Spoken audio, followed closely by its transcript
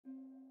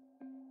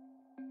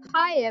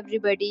Hi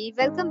everybody,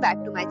 welcome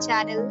back to my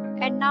channel,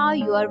 and now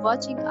you are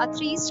watching a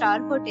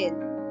 3-star hotel.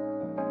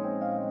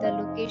 The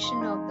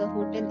location of the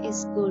hotel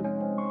is good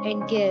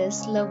and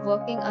guests love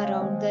walking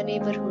around the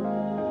neighborhood.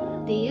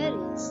 There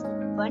is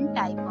one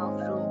type of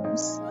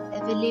rooms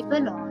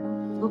available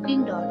on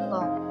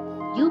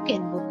booking.com. You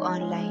can book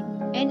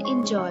online and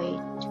enjoy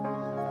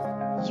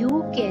it.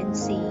 You can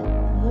see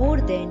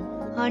more than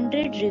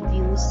 100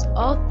 reviews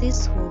of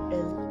this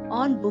hotel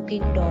on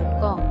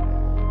booking.com.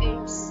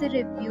 Its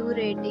review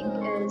rating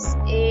is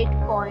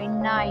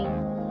 8.9,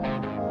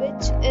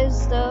 which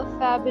is the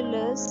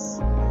fabulous.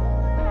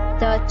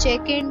 The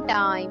check-in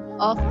time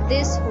of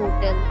this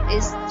hotel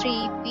is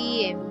 3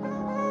 p.m.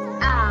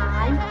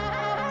 and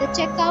the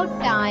checkout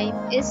time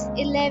is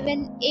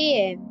 11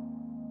 a.m.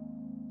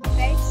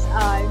 Pets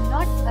are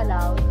not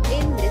allowed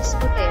in this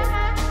hotel.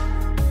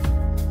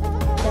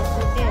 The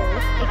hotel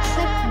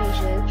accepts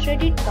major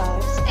credit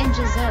cards and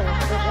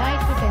reserves the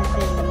right to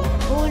temporarily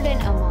hold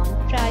an amount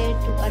prior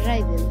to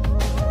arrival.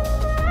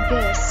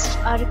 Guests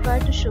are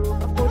required to show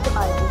a photo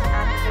ID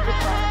and credit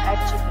card at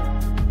check-in.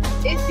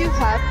 If you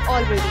have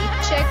already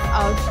checked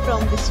out from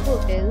this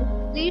hotel,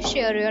 please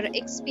share your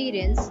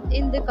experience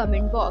in the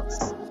comment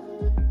box.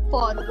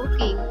 For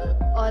booking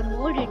or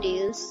more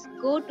details,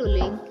 go to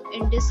link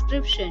in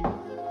description.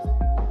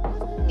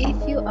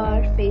 If you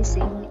are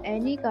facing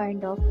any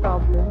kind of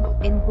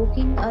problem in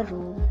booking a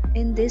room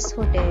in this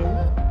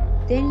hotel,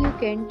 then you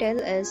can tell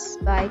us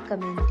by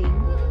commenting.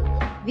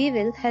 We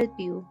will help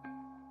you.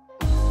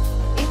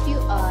 If you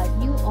are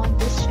new on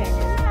this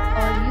channel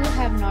or you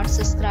have not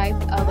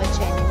subscribed our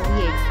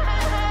channel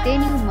yet,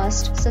 then you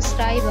must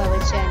subscribe our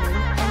channel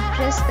and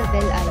press the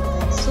bell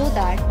icon so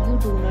that you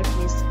do not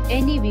miss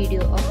any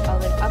video of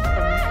our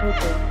upcoming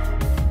hotel.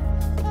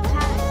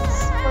 Thanks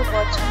for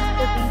watching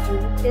the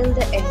video till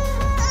the end.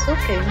 So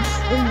friends,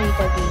 we'll meet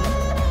again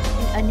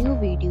in a new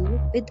video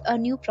with a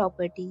new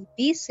property.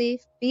 Be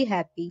safe, be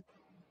happy.